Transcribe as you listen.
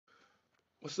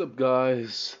What's up,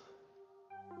 guys?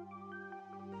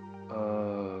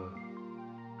 Uh,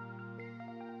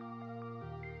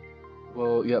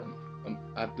 yep.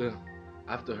 I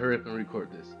have to hurry up and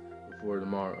record this before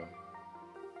tomorrow.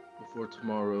 Before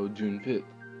tomorrow, June 5th,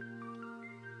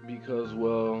 because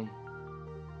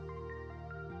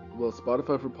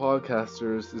Spotify for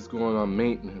podcasters is going on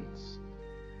maintenance,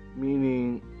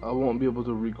 meaning I won't be able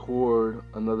to record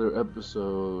another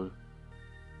episode.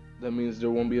 That means there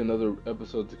won't be another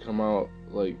episode to come out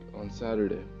like on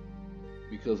Saturday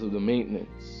because of the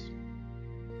maintenance.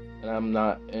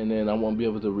 And then I won't be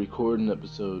able to record an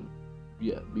episode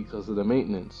yet because of the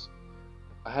maintenance.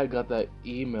 I had got that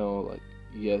email like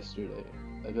yesterday.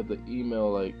 I got the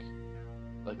email like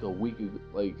a week ago,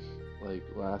 like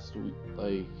last week,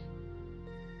 like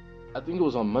I think it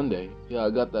was on Monday. Yeah,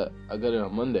 I got that. I got it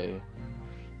on Monday.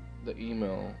 The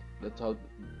email that talked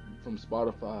from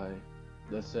Spotify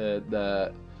that said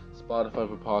that Spotify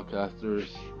for podcasters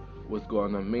was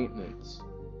going on maintenance.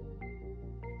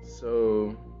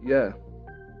 So yeah,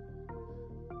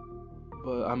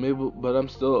 but I'm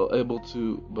still able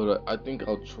to. But I think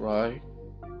I'll try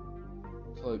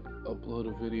to like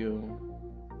upload a video.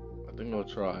 I think I'll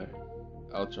try.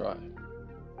 I'll try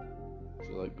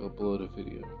to like upload a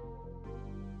video.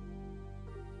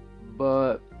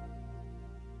 But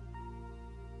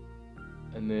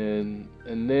and then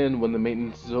when the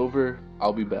maintenance is over,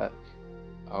 I'll be back.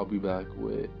 I'll be back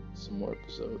with some more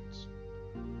episodes.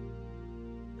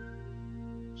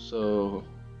 So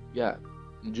yeah,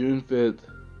 June 5th,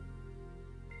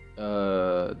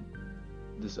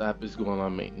 this app is going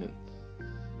on maintenance.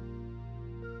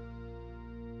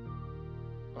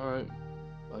 Alright.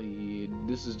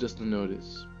 This is just a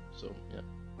notice. So yeah.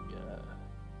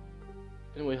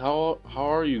 Anyway, how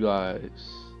are you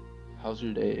guys? How's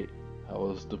your day? How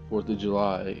was the 4th of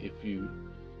July if you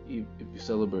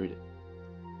celebrate it?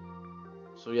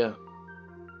 So yeah.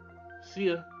 See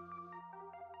ya.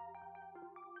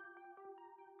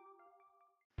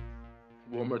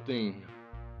 One more thing.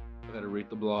 I gotta rate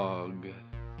the blog.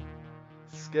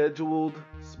 Scheduled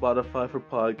Spotify for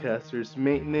podcasters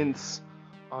maintenance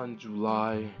on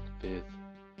July 5th,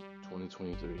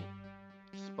 2023.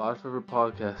 Spotify for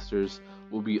podcasters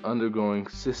will be undergoing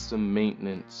system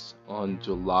maintenance on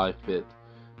July 5th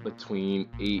between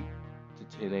 8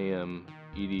 to 10 a.m.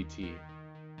 EDT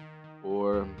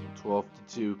or 12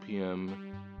 to 2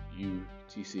 p.m.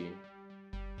 UTC.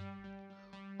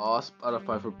 All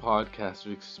Spotify for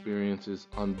podcasters experiences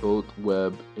on both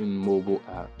web and mobile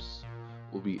apps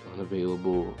will be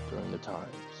unavailable during the times.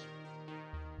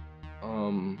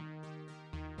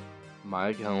 My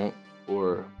account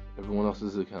or everyone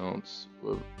else's accounts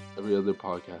or every other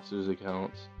podcaster's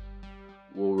accounts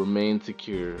will remain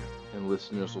secure and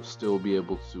listeners will still be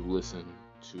able to listen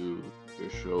to your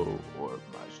show or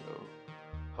my show.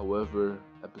 However,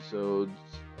 episode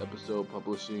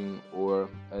publishing or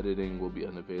editing will be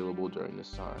unavailable during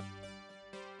this time.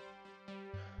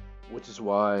 Which is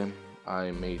why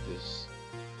I made this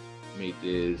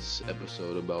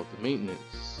episode about the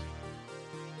maintenance.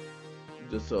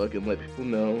 Just so I can let people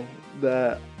know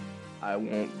that I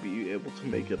won't be able to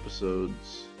make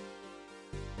episodes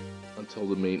until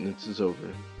the maintenance is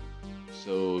over.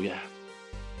 So yeah.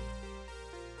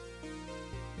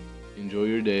 Enjoy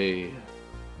your day.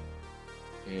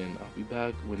 And I'll be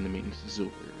back when the maintenance is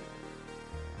over.